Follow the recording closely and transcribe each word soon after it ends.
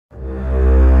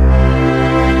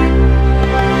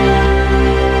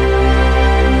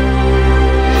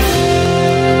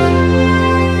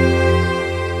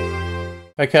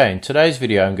Okay, in today's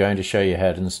video I'm going to show you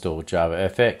how to install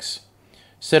JavaFX,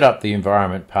 set up the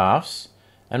environment paths,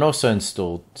 and also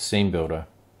install Scene Builder.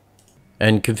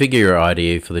 And configure your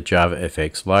IDE for the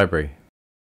JavaFX library.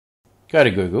 Go to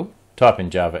Google, type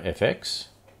in JavaFX,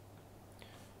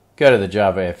 go to the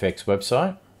JavaFX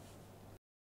website,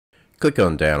 click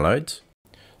on Downloads,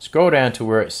 scroll down to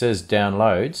where it says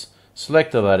Downloads,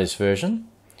 select the latest version,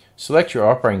 select your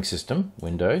operating system,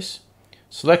 Windows,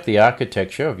 select the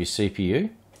architecture of your CPU.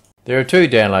 There are two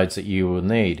downloads that you will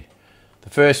need. The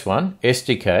first one,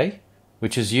 SDK,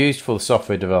 which is used for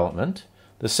software development.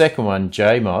 The second one,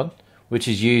 JMOD, which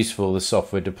is used for the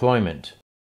software deployment.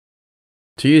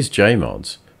 To use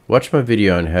JMODs, watch my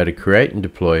video on how to create and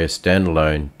deploy a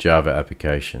standalone Java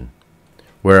application,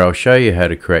 where I'll show you how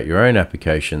to create your own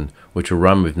application which will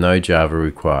run with no Java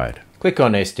required. Click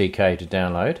on SDK to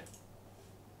download.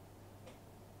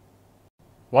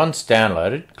 Once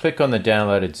downloaded, click on the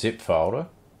downloaded zip folder.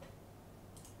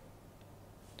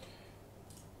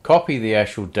 Copy the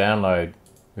actual download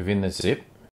within the zip.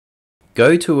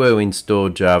 Go to where we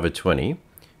installed Java 20.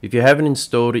 If you haven't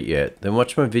installed it yet, then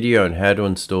watch my video on how to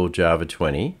install Java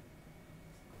 20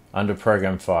 under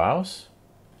Program Files,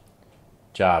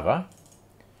 Java,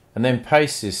 and then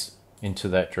paste this into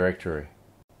that directory.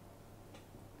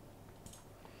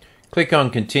 Click on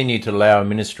Continue to allow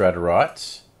administrator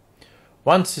rights.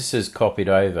 Once this is copied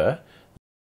over,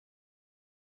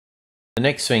 the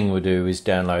next thing we'll do is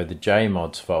download the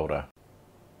JMODS folder.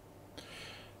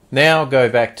 Now go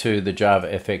back to the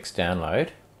JavaFX download.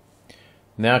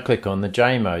 Now click on the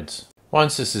JMODS.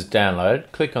 Once this is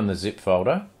downloaded, click on the zip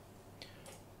folder,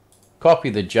 copy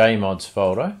the JMODS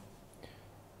folder,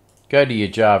 go to your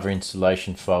Java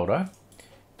installation folder,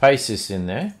 paste this in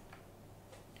there,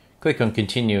 click on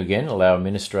Continue again, allow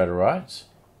administrator rights.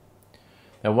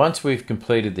 Now once we've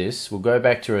completed this, we'll go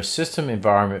back to our system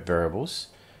environment variables,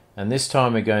 and this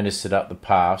time we're going to set up the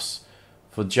paths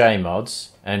for JMODs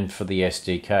and for the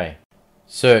SDK.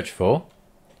 Search for,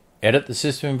 edit the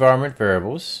system environment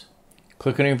variables,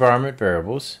 click on environment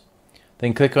variables,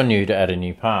 then click on new to add a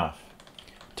new path.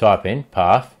 Type in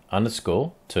path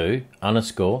 _to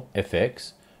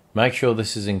 _fx, make sure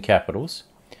this is in capitals,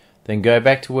 then go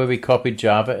back to where we copied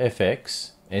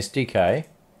JavaFX SDK,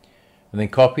 and then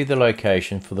copy the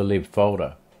location for the lib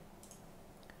folder.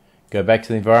 Go back to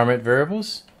the environment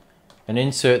variables and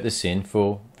insert this in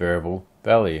for variable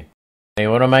value. Now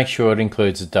you want to make sure it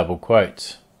includes the double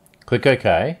quotes. Click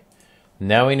OK.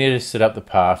 Now we need to set up the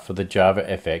path for the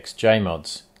JavaFX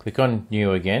JMODs. Click on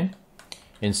New again,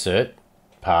 insert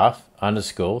path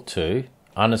 _to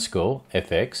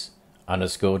 _fx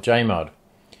 _jmod.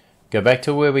 Go back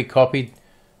to where we copied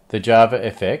the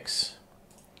JavaFX.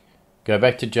 Go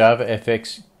back to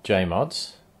JavaFX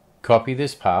JMODs, copy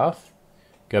this path,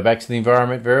 go back to the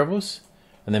environment variables,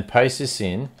 and then paste this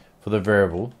in for the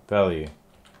variable value.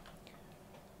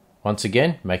 Once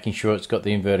again, making sure it's got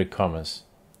the inverted commas.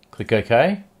 Click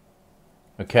OK,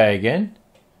 OK again,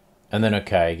 and then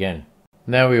OK again.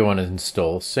 Now we want to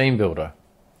install Scene Builder.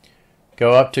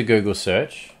 Go up to Google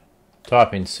search,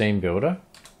 type in Scene Builder,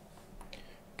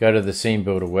 go to the Scene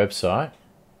Builder website,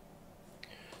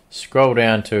 scroll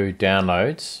down to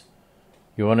Downloads.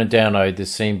 You want to download the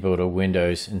Scene Builder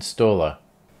Windows installer.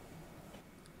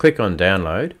 Click on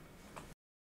Download.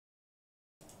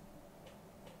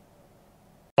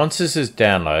 Once this is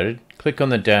downloaded, click on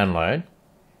the download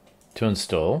to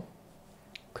install.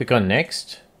 Click on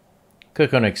Next.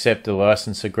 Click on Accept the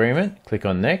License Agreement. Click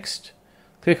on Next.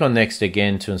 Click on Next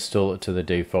again to install it to the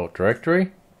default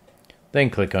directory. Then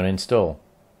click on Install.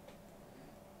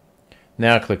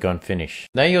 Now click on Finish.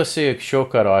 Now you'll see a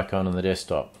shortcut icon on the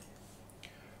desktop.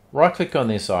 Right click on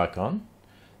this icon.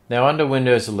 Now under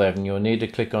Windows 11 you'll need to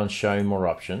click on Show More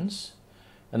Options,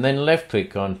 and then left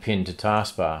click on Pin to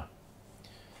Taskbar.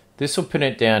 This will pin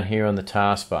it down here on the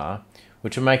taskbar,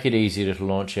 which will make it easier to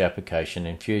launch your application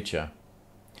in future.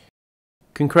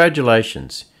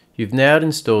 Congratulations! You've now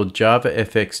installed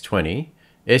JavaFX 20,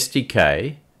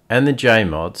 SDK, and the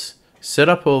JMODs, set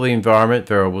up all the environment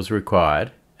variables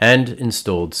required, and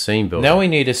installed Scene Builder. Now we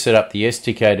need to set up the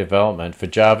SDK development for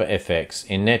JavaFX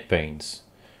in NetBeans.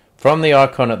 From the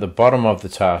icon at the bottom of the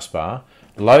taskbar,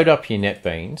 load up your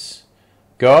NetBeans,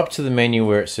 go up to the menu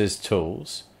where it says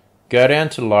Tools, go down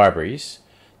to Libraries.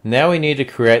 Now we need to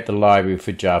create the library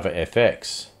for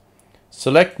JavaFX.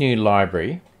 Select New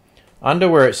Library. Under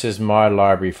where it says My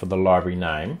Library for the library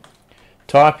name,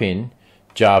 type in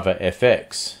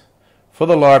JavaFX. For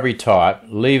the library type,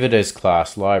 leave it as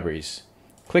Class Libraries.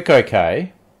 Click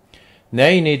OK. Now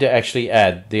you need to actually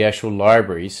add the actual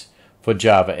libraries for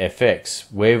JavaFX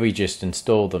where we just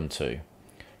installed them to.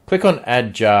 Click on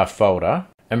Add Jar folder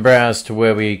and browse to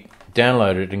where we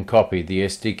downloaded and copied the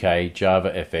SDK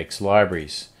JavaFX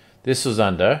libraries. This was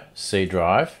under C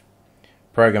drive,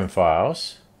 Program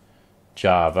Files,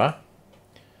 Java,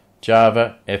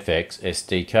 JavaFX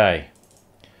SDK.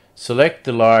 Select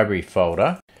the library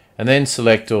folder and then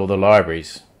select all the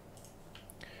libraries.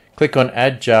 Click on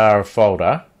Add Jar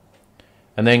folder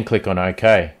and then click on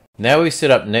OK. Now we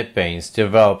set up NetBeans to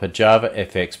develop a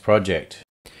JavaFX project.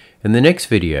 In the next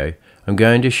video, I'm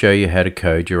going to show you how to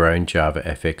code your own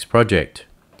JavaFX project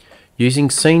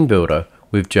using Scene Builder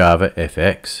with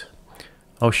JavaFX.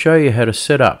 I'll show you how to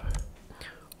set up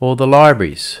all the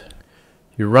libraries,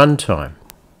 your runtime,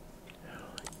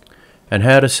 and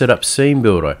how to set up Scene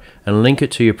Builder and link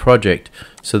it to your project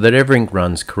so that everything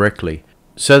runs correctly,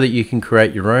 so that you can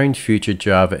create your own future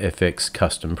JavaFX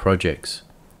custom projects.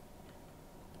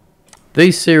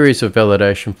 These series of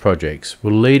validation projects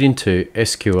will lead into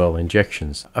SQL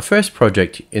injections. Our first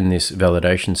project in this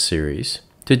validation series,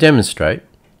 to demonstrate,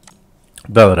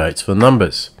 validates for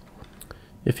numbers.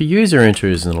 If a user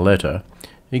enters in a letter,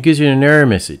 it gives you an error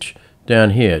message down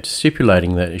here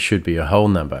stipulating that it should be a whole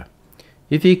number.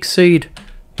 If you exceed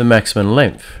the maximum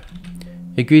length,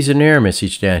 it gives an error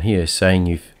message down here saying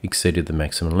you've exceeded the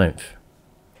maximum length.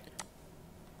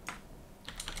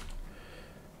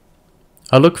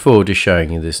 I look forward to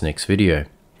showing you this next video.